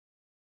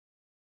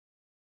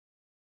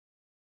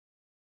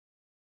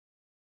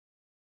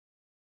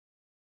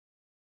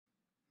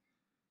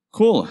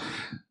Cool.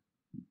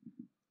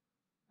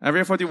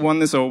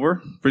 AREA41 is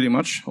over, pretty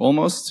much,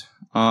 almost.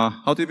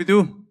 How did we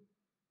do?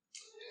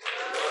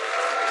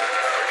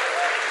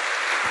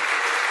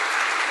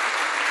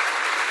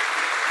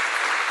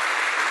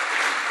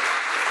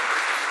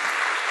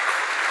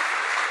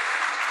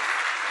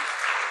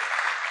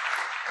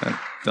 That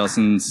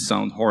doesn't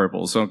sound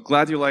horrible. So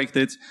glad you liked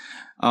it.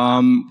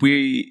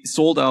 We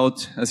sold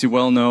out, as you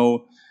well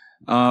know.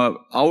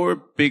 Our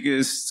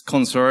biggest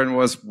concern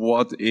was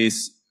what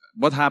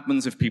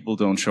happens if people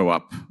don't show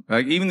up?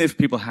 Like, even if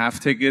people have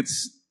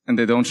tickets and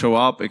they don't show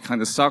up, it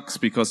kind of sucks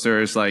because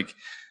there's like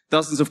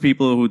dozens of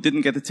people who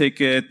didn't get a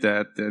ticket,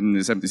 that then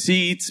there's empty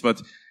seats, but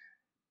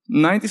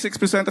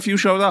 96% of you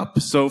showed up.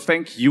 So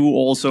thank you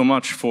all so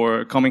much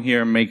for coming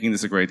here and making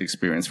this a great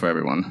experience for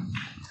everyone.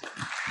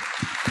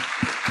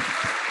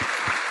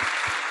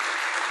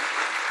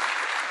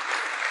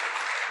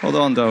 Hold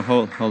on, though.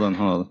 Hold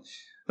on.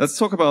 Let's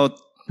talk about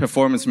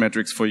performance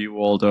metrics for you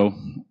all, though.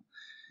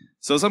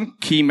 So some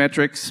key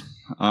metrics.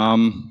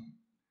 Kind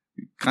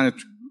of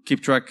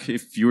keep track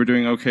if you were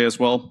doing okay as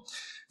well.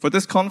 For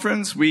this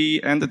conference,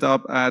 we ended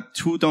up at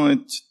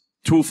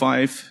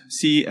 2.25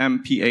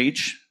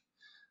 CMPH.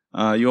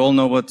 You all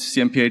know what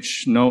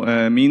CMPH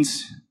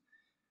means.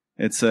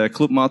 It's a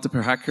Club Mate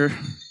per hacker.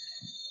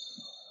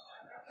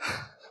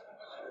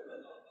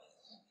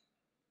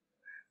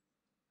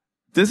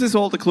 This is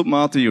all the Club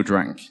Mate you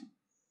drank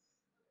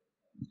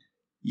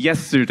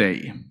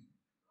yesterday.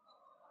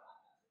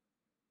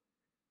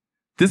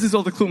 This is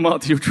all the Club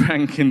Mate you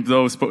drank in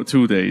those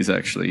 2 days,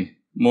 actually.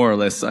 More or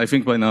less. I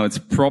think by now it's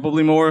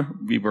probably more.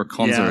 We were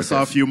conservative. Yeah, I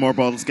saw a few more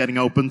bottles getting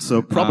opened,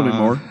 so probably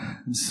more.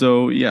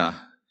 So, yeah.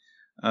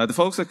 The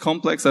folks at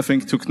Complex, I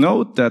think, took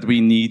note that we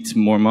need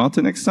more mate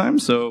next time,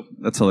 so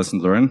that's a lesson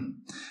learned.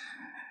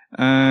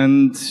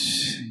 And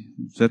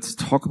let's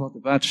talk about the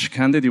batch.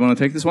 Candy, do you want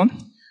to take this one?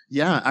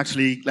 Yeah,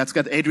 actually, let's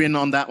get Adrian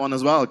on that one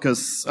as well,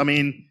 because, I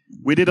mean,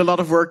 we did a lot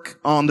of work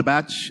on the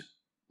batch,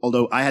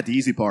 although I had the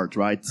easy part,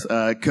 right?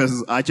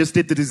 Because I just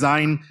did the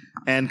design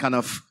and kind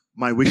of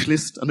my wish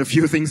list on a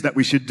few things that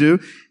we should do.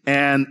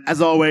 And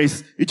as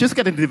always, you just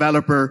get a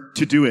developer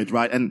to do it,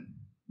 right? And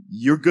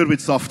you're good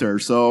with software,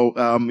 so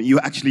you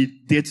actually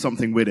did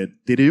something with it,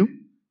 did you?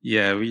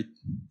 Yeah,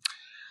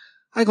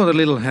 I got a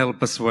little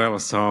help as well,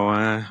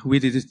 so we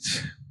did it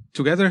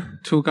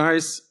together. 2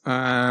 guys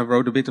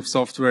wrote a bit of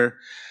software.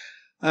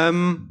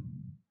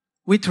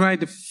 We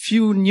tried a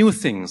few new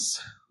things,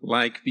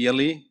 like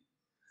BLE.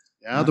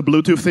 Yeah, the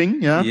Bluetooth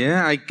thing, yeah.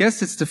 Yeah, I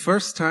guess it's the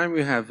first time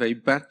we have a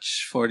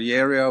batch for the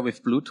area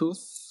with Bluetooth.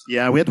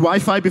 Yeah, we had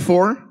Wi-Fi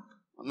before.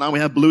 Now we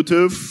have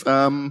Bluetooth.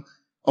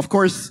 Of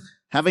course,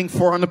 having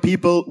 400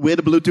 people with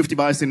a Bluetooth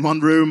device in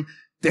one room,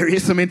 there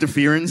is some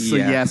interference. So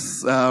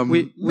yes,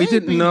 we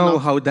didn't know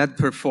how that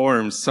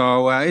performs,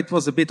 so it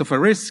was a bit of a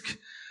risk.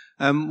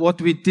 What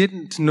we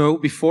didn't know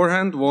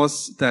beforehand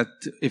was that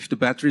if the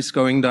battery is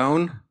going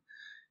down,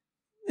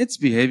 it's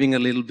behaving a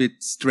little bit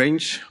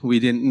strange. We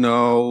didn't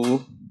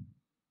know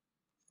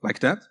like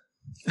that.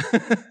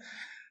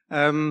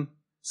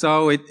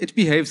 So it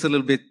behaves a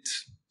little bit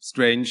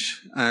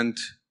strange, and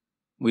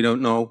we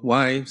don't know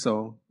why,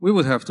 so we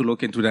would have to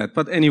look into that.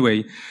 But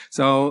anyway,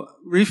 so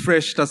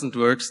refresh doesn't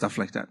work, stuff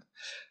like that.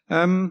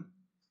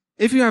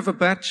 If you have a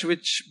batch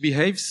which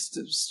behaves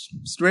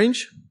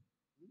strange,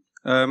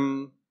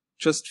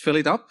 just fill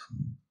it up.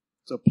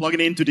 So plug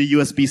it into the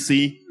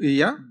USB-C.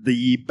 Yeah.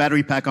 The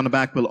battery pack on the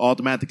back will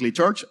automatically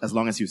charge, as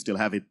long as you still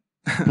have it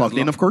plugged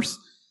in, of course.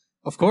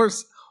 Of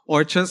course.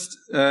 Or just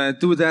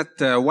do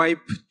that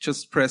wipe,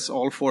 just press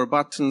all 4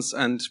 buttons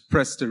and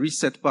press the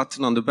reset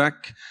button on the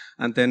back,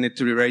 and then it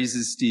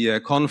erases the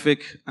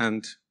config,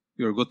 and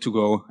you're good to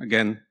go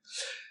again.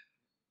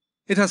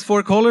 It has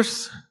 4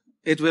 colors.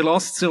 It will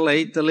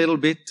oscillate a little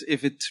bit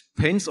if it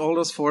paints all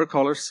those 4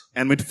 colors.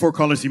 And with 4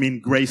 colors, you mean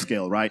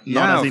grayscale, right?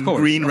 Yeah, not as in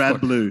green,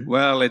 red, blue.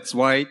 Well, it's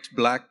white,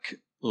 black,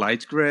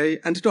 light gray,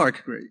 and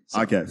dark gray.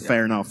 So, okay,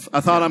 fair enough.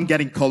 I thought I'm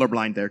getting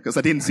colorblind there because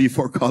I didn't see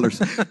 4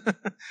 colors.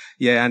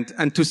 Yeah,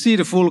 and to see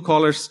the full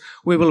colors,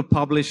 we will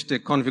publish the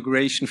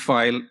configuration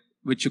file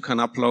which you can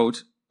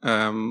upload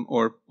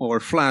or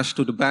flash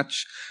to the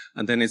batch,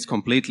 and then it's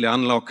completely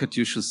unlocked.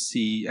 You should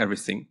see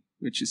everything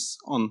which is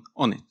on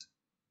it.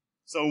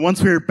 So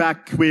once we're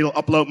back, we'll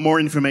upload more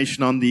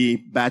information on the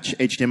batch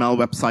HTML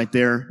website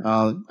there.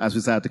 As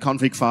we said, the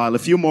config file, a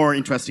few more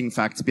interesting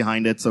facts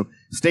behind it. So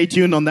stay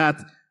tuned on that.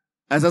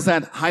 As I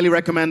said, highly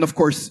recommend, of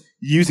course,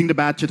 using the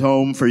batch at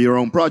home for your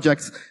own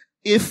projects.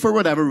 If for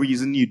whatever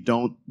reason you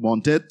don't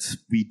want it,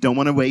 we don't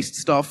want to waste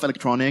stuff,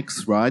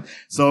 electronics, right?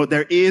 So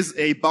there is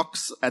a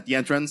box at the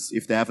entrance,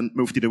 if they haven't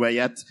moved it away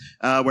yet,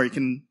 where you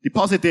can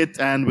deposit it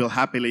and we'll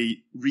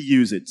happily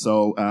reuse it.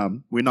 So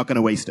we're not going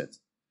to waste it.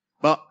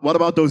 But what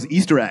about those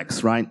Easter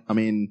eggs, right? I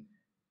mean,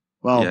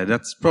 well... Yeah,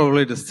 that's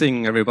probably the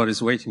thing everybody's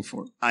waiting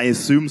for. I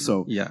assume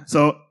so. Yeah.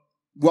 So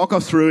walk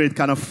us through it,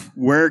 kind of,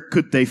 where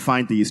could they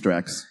find the Easter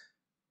eggs?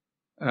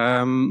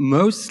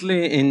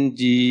 Mostly in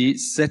the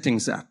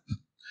settings app.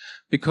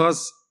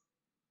 Because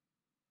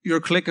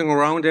you're clicking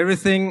around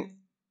everything,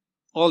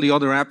 all the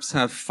other apps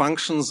have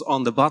functions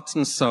on the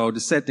button, so the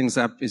settings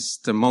app is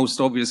the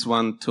most obvious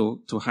one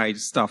to hide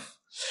stuff.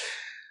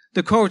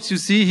 The codes you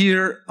see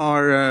here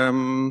are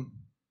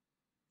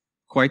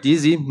quite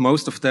easy.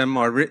 Most of them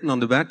are written on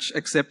the badge,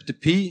 except the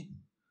P.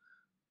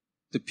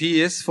 The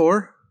P is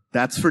for?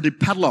 That's for the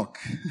padlock.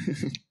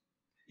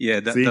 Yeah,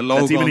 See, the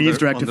logo that's even on an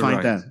Easter egg on to the find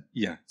right. that.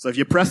 Yeah. So if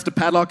you press the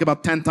padlock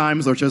about 10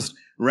 times or just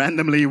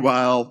randomly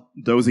while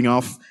dozing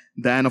off,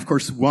 then of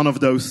course one of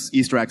those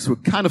Easter eggs will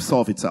kind of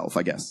solve itself,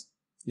 I guess.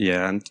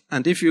 Yeah,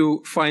 and if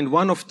you find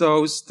one of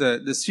those,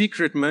 the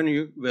secret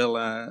menu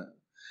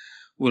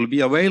will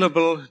be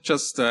available.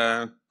 Just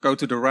go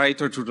to the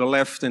right or to the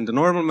left in the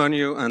normal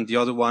menu, and the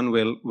other one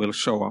will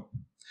show up.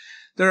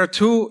 There are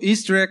 2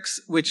 Easter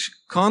eggs which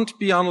can't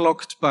be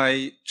unlocked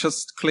by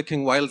just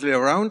clicking wildly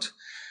around.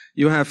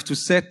 You have to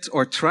set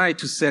or try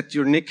to set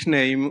your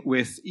nickname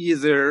with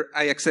either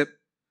I accept.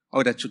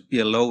 Oh, that should be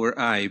a lower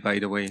I, by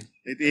the way.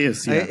 It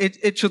is, yeah.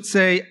 It should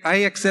say I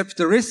accept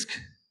the risk.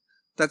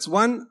 That's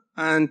one.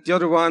 And the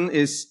other one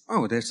is,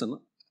 oh, there's an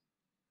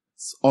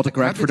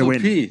autocorrect for the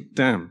win. P,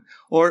 damn.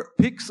 Or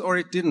pics or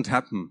it didn't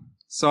happen.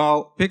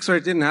 So pics or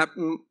it didn't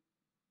happen,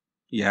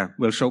 yeah,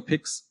 we'll show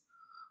pics.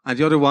 And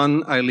the other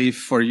one I leave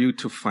for you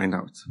to find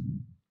out.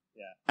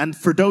 Yeah. And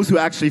for those who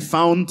actually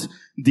found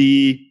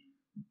the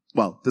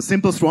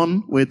simplest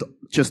one with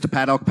just a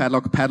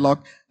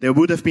padlock, there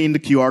would have been the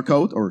QR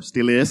code, or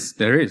still is.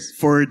 There is.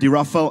 For the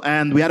raffle.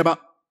 And we had about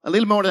a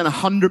little more than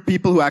 100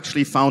 people who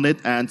actually found it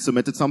and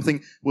submitted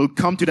something. We'll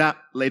come to that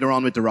later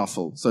on with the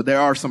raffle. So there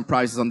are some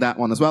prizes on that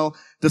one as well.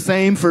 The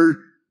same for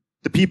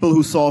the people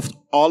who solved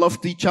all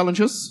of the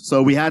challenges.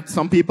 So we had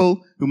some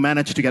people who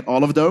managed to get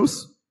all of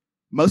those.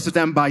 Most of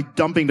them by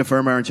dumping the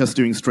firmware and just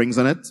doing strings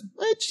on it.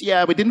 Which,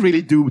 yeah, we didn't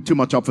really do too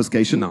much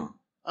obfuscation. No.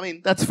 I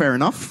mean, that's fair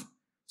enough.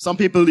 Some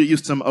people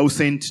used some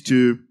OSINT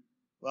to,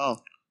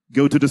 well,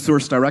 go to the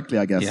source directly,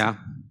 I guess. Yeah.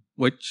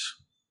 Which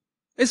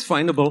is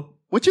findable.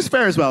 Which is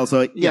fair as well.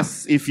 So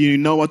yes, if you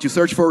know what you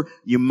search for,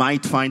 you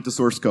might find the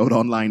source code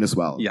online as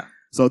well. Yeah.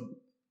 So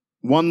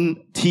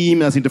one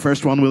team, as in the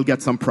first one, will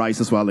get some prize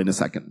as well in a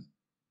second.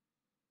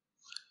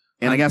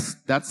 And I guess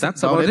that's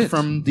about it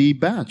from the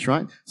badge,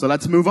 right? So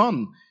let's move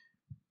on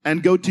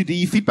and go to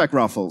the feedback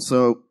raffle.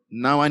 So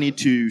now I need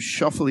to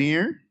shuffle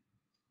here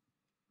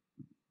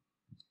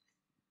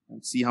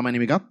and see how many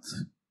we got.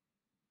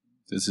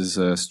 This is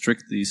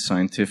strictly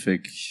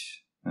scientific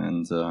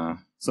and...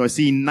 So I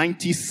see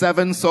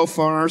 97 so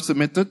far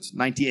submitted.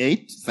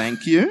 98.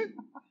 Thank you.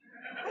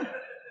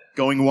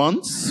 Going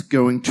once,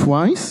 going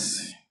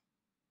twice.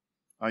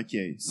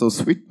 Okay, so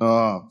sweet.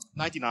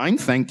 99.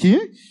 Thank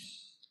you.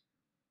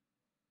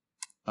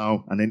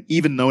 Oh, and then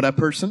even know that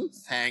person.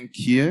 Thank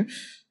you.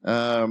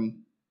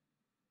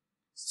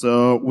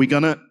 So we're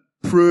gonna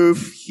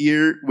prove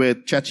here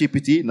with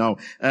ChatGPT. No,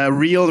 a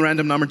real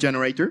random number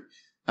generator.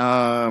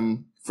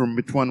 From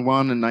between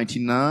 1 and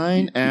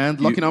 99,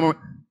 and lucky number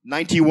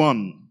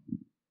 91.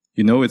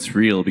 You know it's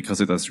real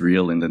because it has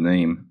real in the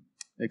name.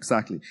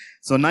 Exactly.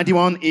 So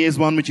 91 is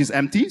one which is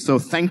empty. So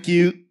thank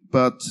you,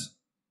 but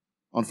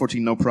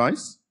unfortunately no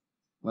prize.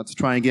 Let's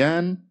try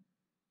again.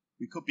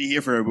 We could be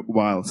here for a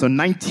while. So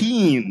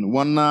 19.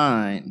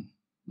 Now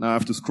I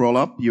have to scroll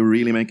up. You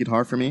really make it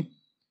hard for me.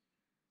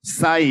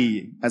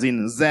 Sai, as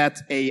in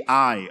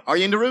Z-A-I. Are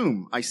you in the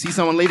room? I see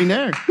someone leaving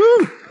there.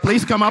 Woo!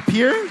 Please come up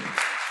here.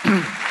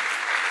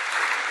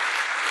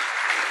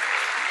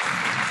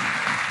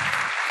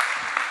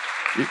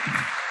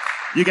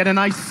 You get a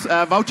nice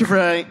voucher for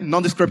a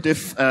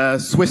non-descriptive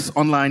Swiss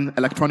online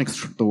electronics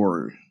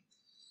store.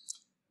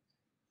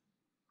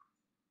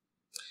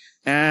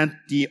 And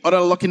the other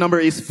lucky number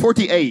is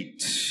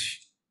 48.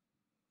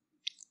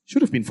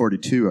 Should have been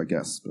 42, I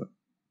guess. But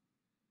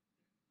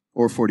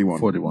or 41.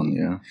 41,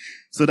 yeah.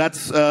 So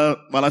that's, well,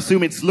 I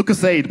assume it's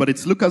Lucas 8, but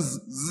it's Lucas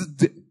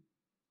Z.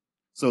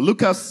 So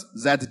Lucas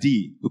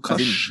ZD.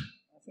 Lukash.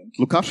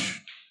 Lukash.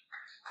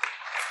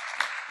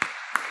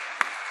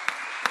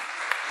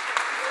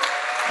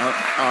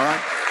 All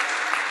right.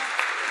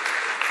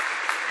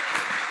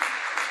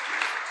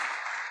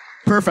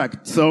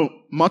 Perfect. So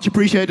much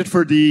appreciated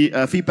for the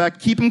feedback.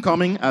 Keep them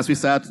coming, as we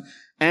said.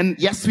 And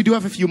yes, we do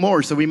have a few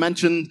more. So we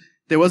mentioned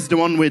there was the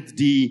one with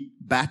the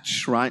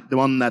batch, right? The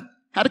one that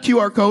had a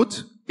QR code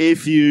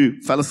if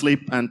you fell asleep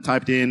and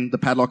typed in the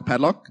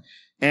padlock.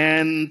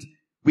 And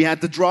we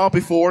had the draw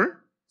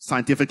before,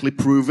 scientifically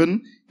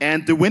proven.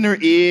 And the winner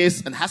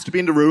is, and has to be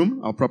in the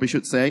room, I probably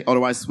should say,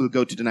 otherwise we'll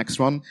go to the next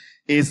one,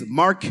 is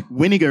Mark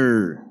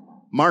Winiger.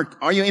 Mark,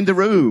 are you in the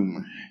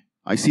room?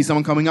 I see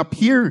someone coming up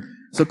here.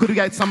 So could we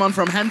get someone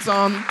from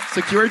Hands-On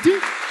Security?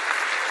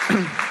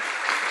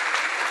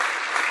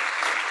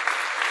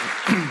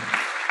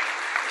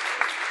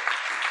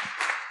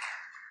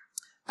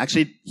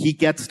 Actually, he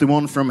gets the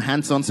one from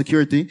Hands-On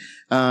Security.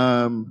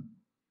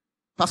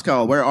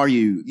 Pascal, where are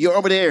you? You're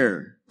over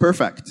there.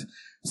 Perfect.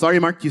 Sorry,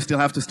 Mark, you still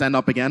have to stand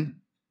up again.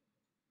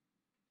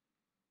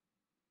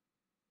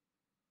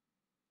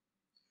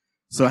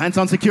 So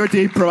Hands-On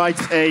Security provides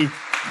a,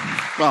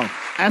 well,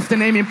 as the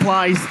name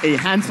implies, a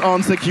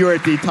hands-on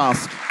security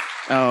task.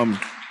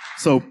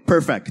 So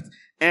perfect.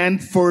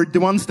 And for the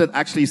ones that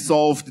actually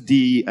solved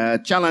the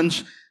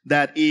challenge,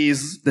 that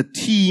is the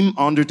team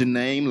under the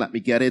name, let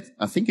me get it,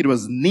 I think it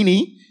was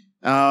Nini.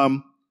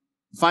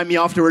 Find me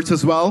afterwards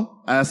as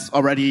well. As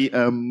already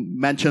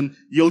mentioned,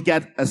 you'll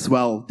get as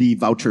well the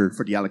voucher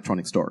for the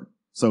electronic store.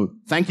 So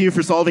thank you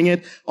for solving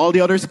it. All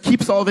the others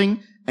keep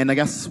solving, and I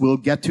guess we'll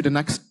get to the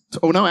next.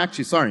 Oh no,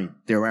 actually, sorry.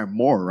 There are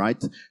more,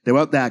 right? There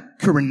was that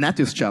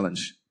Kubernetes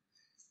challenge.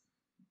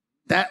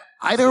 That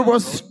either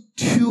was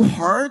too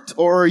hard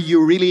or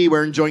you really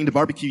were enjoying the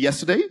barbecue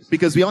yesterday,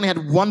 because we only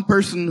had one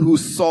person who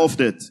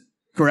solved it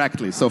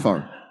correctly so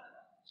far.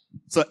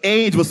 So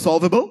A, it was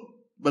solvable,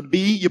 but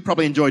B, you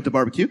probably enjoyed the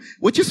barbecue,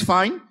 which is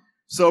fine.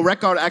 So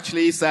Record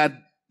actually said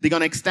they're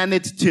going to extend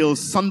it till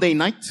Sunday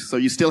night, so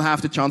you still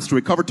have the chance to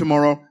recover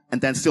tomorrow and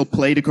then still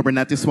play the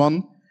Kubernetes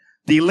one.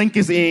 The link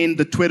is in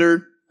the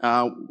Twitter.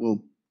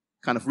 We'll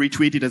kind of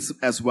retweet it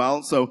as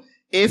well. So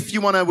if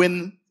you want to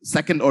win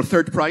second or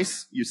third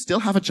prize, you still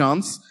have a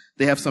chance.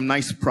 They have some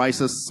nice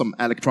prizes, some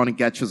electronic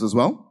gadgets as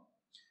well.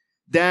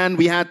 Then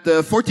we had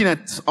the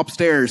Fortinet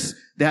upstairs.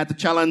 They had the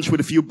challenge with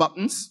a few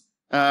buttons,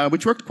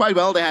 which worked quite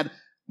well. They had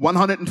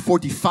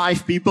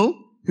 145 people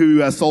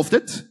who solved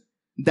it.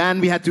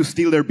 Then we had to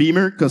steal their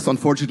beamer because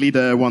unfortunately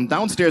the one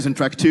downstairs in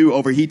track 2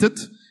 overheated.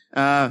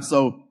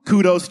 So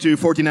kudos to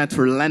Fortinet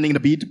for landing the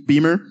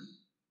beamer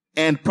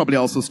and probably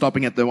also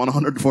stopping at the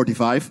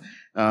 145.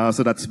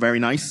 So that's very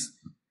nice.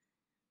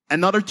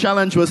 Another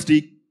challenge was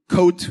the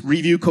code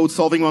review, code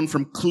solving one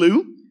from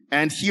Clue.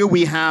 And here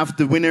we have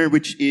the winner,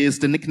 which is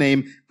the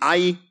nickname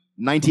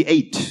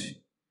I98.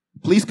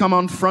 Please come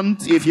on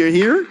front if you're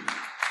here.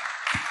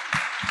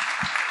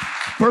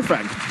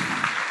 Perfect.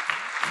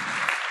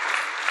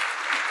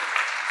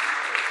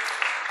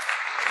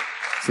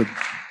 So,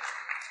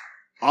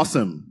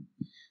 awesome.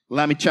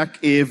 Let me check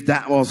if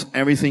that was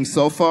everything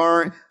so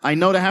far. I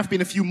know there have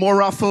been a few more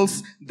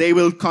raffles. They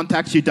will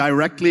contact you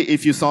directly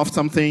if you solved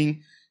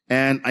something.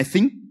 And I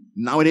think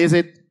now it is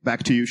it.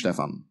 Back to you,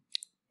 Stefan.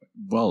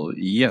 Well,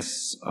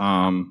 yes.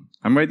 I'm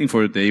waiting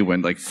for a day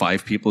when like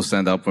 5 people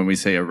stand up when we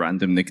say a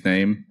random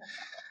nickname.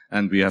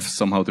 And we have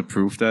somehow to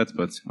prove that,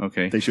 but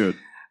okay. They should.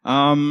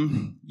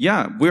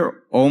 Yeah, we're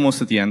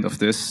almost at the end of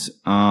this.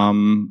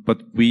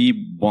 But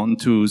we want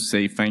to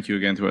say thank you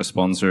again to our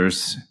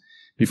sponsors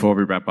before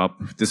we wrap up.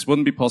 This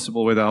wouldn't be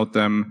possible without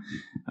them.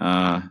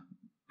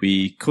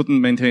 We couldn't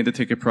maintain the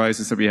ticket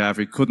prices that we have.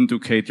 We couldn't do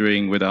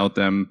catering without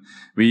them.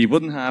 We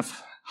wouldn't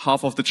have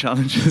half of the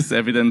challenges,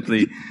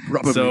 evidently.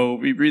 Probably. So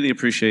we really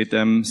appreciate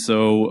them.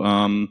 So,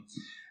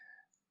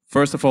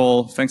 first of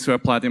all, thanks to our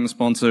platinum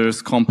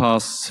sponsors,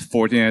 Compass,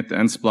 Fortinet,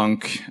 and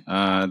Splunk.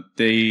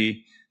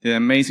 They did an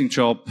amazing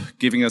job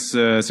giving us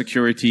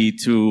security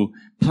to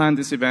plan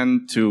this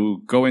event,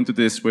 to go into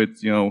this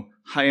with,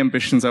 high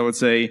ambitions, I would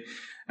say,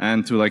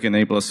 and to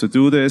enable us to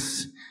do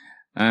this.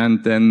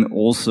 And then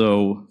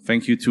also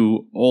thank you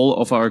to all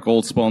of our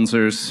gold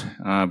sponsors,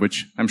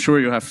 which I'm sure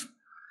you have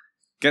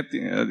got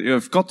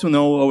to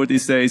know over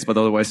these days, but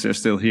otherwise they're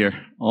still here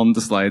on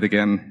the slide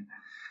again.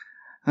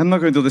 I'm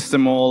not going to list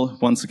them all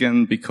once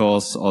again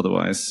because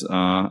otherwise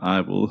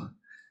I will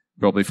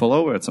probably fall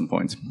over at some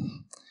point.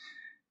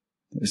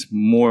 There's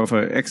more of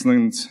our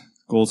excellent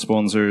gold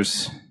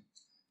sponsors.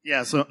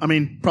 Yeah, so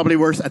probably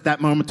worth at that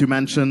moment to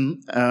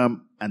mention,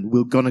 and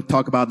we're going to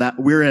talk about that.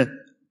 We're a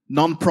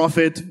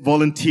non-profit,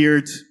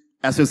 volunteered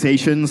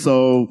association,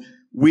 so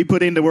we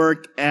put in the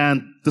work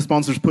and the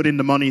sponsors put in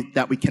the money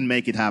that we can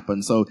make it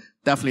happen. So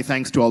definitely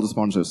thanks to all the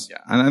sponsors.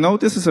 Yeah, and I know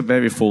this is a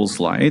very full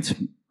slide,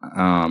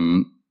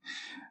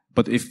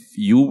 but if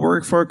you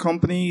work for a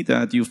company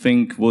that you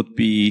think would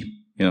be,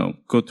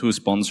 good to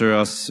sponsor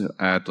us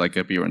at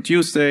a Beer on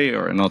Tuesday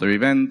or another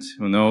event,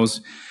 who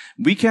knows,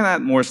 we can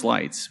add more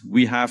slides.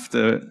 We have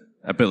the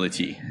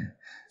ability.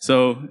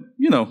 So,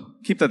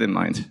 keep that in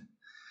mind.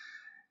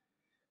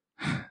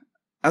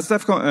 As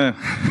DEFCON,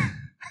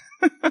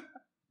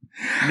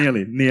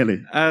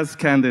 Nearly. As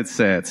Candid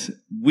said,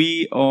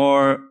 we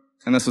are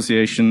an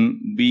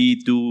association. We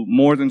do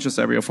more than just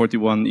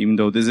AREA41, even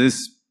though this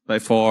is by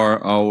far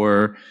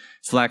our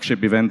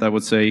flagship event, I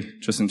would say,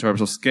 just in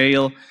terms of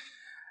scale.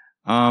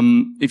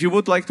 If you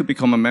would like to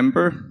become a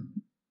member,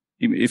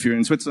 if you're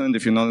in Switzerland,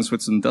 if you're not in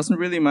Switzerland, doesn't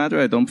really matter.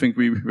 I don't think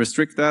we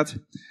restrict that.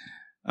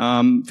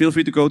 Feel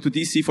free to go to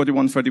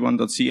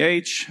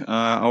dc4131.ch.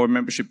 Our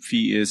membership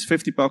fee is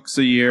 $50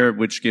 a year,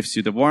 which gives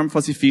you the warm,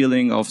 fuzzy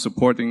feeling of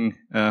supporting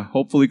a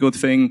hopefully good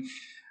thing,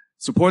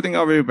 supporting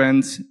our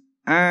event,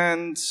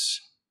 and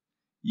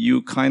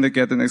you kind of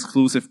get an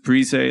exclusive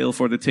pre-sale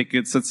for the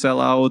tickets that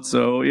sell out.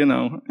 So,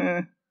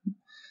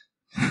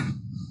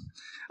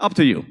 up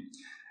to you.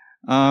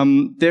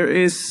 There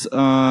is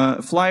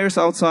flyers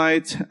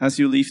outside as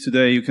you leave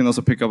today. You can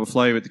also pick up a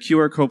flyer with the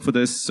QR code for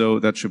this, so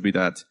that should be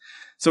that.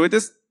 So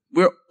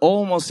we're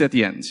almost at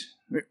the end.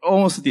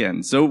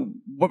 So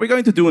what we're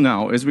going to do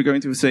now is we're going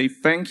to say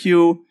thank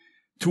you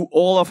to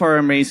all of our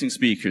amazing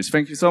speakers.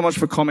 Thank you so much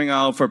for coming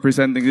out, for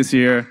presenting this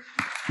year.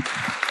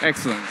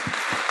 Excellent.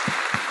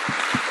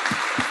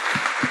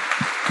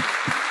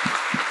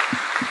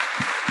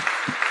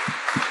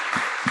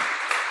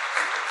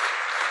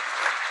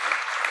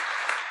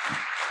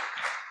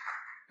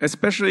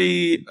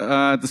 especially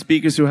the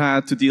speakers who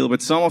had to deal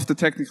with some of the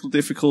technical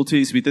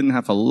difficulties. We didn't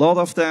have a lot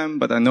of them,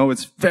 but I know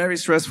it's very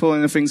stressful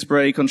when things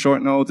break on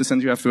short notice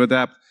and you have to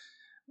adapt.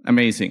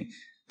 Amazing.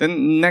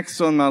 Then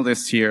next on my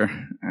list here,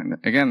 and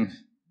again,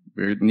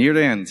 we're near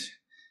the end.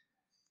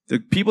 The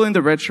people in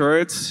the red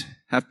shirts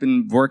have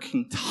been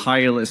working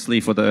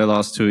tirelessly for the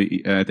last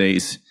 2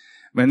 days.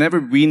 Whenever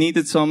we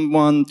needed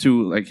someone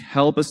to like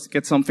help us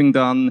get something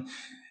done,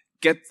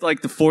 get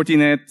like the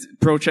Fortinet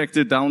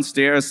projector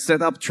downstairs,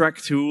 set up track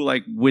 2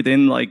 like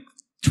within like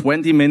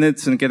 20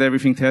 minutes and get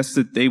everything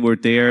tested, they were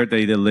there,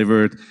 they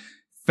delivered.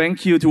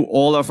 Thank you to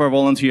all of our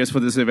volunteers for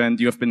this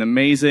event. You have been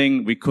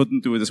amazing. We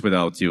couldn't do this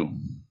without you.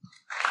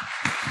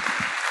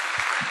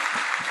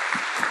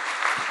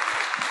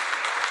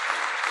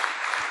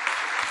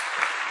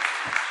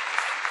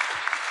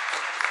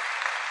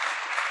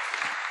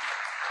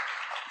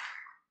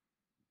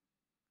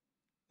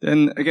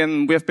 Then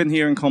again, we have been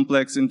here in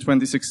Complex in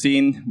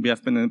 2016. We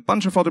have been in a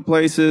bunch of other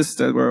places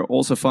that were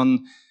also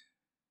fun.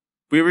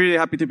 We're really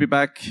happy to be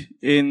back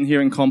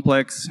here in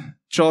Complex.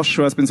 Josh,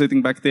 who has been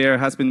sitting back there,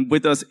 has been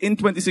with us in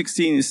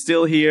 2016, is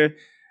still here.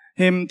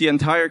 The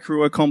entire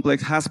crew at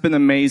Complex has been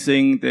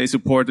amazing. They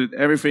supported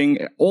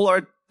everything, all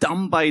our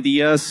dumb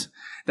ideas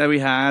that we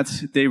had.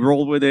 They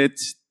rolled with it.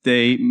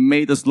 They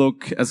made us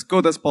look as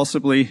good as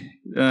possible,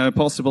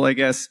 I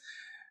guess.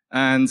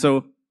 And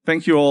so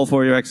thank you all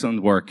for your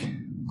excellent work.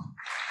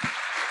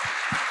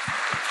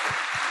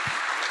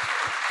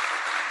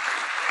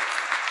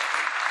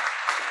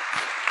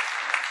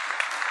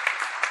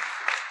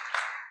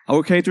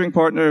 Our catering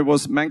partner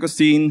was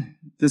Mangosteen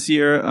this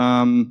year.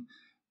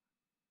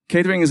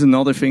 Catering is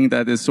another thing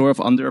that is sort of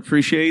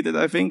underappreciated,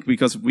 I think,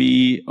 because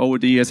we, over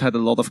the years, had a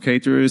lot of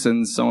caterers,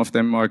 and some of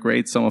them are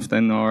great, some of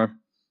them are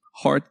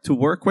hard to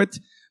work with.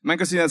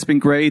 Mangosteen has been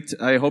great.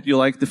 I hope you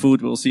like the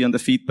food. We'll see on the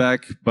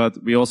feedback,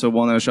 but we also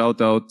want to shout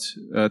out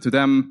to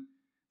them.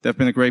 They've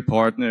been a great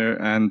partner,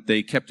 and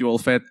they kept you all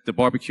fed. The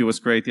barbecue was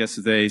great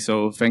yesterday,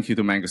 so thank you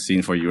to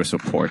Mangosteen for your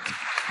support.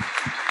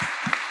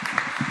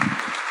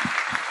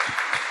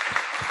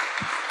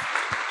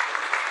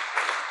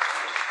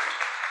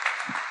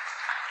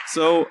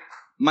 So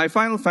my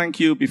final thank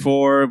you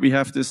before we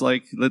have this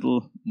like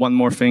little one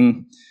more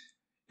thing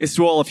is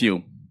to all of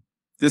you.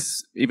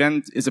 This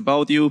event is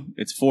about you.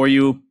 It's for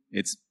you.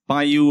 It's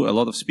by you. A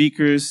lot of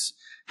speakers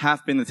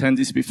have been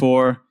attendees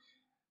before.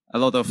 A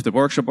lot of the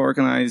workshop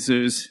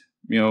organizers,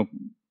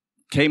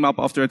 came up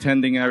after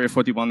attending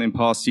AREA41 in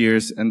past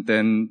years and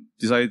then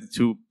decided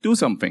to do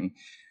something.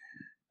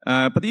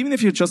 But even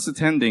if you're just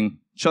attending,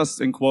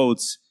 just in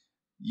quotes,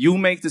 you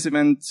make this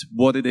event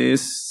what it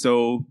is.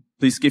 So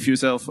please give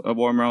yourself a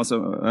warm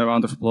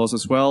round of applause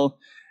as well.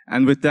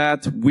 And with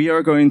that, we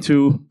are going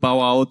to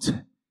bow out.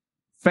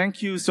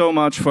 Thank you so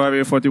much for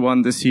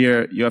AREA41 this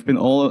year. You have been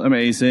all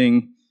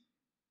amazing.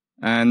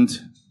 And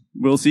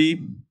we'll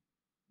see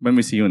when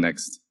we see you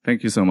next.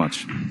 Thank you so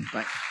much.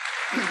 Bye.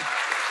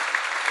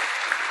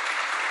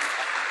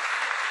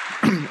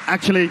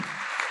 Actually,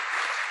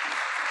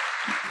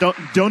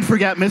 don't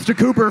forget Mr.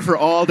 Cooper for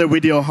all the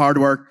video hard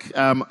work.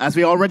 As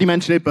we already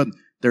mentioned it, but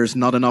there's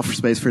not enough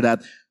space for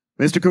that.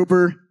 Mr.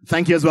 Cooper,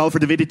 thank you as well for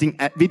the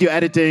video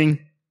editing.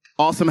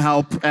 Awesome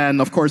help. And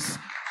of course,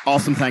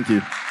 awesome thank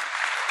you.